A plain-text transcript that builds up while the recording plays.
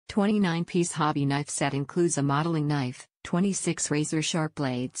29-piece hobby knife set includes a modeling knife, 26 razor-sharp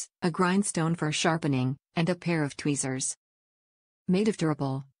blades, a grindstone for sharpening, and a pair of tweezers. Made of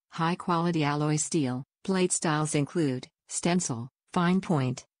durable, high-quality alloy steel, blade styles include stencil, fine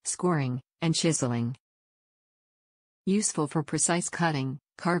point, scoring, and chiseling. Useful for precise cutting,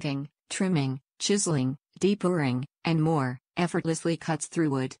 carving, trimming, chiseling, deburring, and more, effortlessly cuts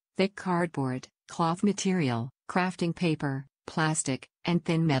through wood, thick cardboard, cloth material, crafting paper, plastic, and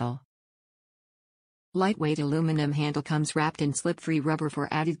thin metal. Lightweight aluminum handle comes wrapped in slip-free rubber for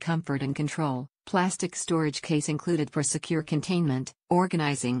added comfort and control. Plastic storage case included for secure containment,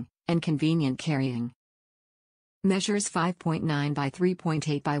 organizing, and convenient carrying. Measures 5.9 by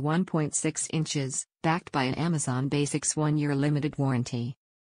 3.8 by 1.6 inches, backed by an Amazon Basics 1-year limited warranty.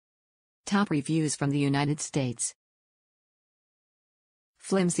 Top reviews from the United States.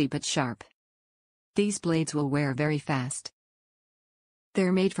 Flimsy but sharp. These blades will wear very fast.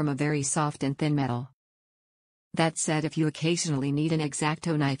 They're made from a very soft and thin metal. That said, if you occasionally need an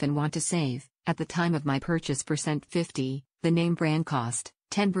xacto knife and want to save, at the time of my purchase %50, the name brand cost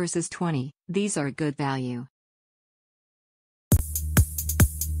 $10 versus $20, these are good value.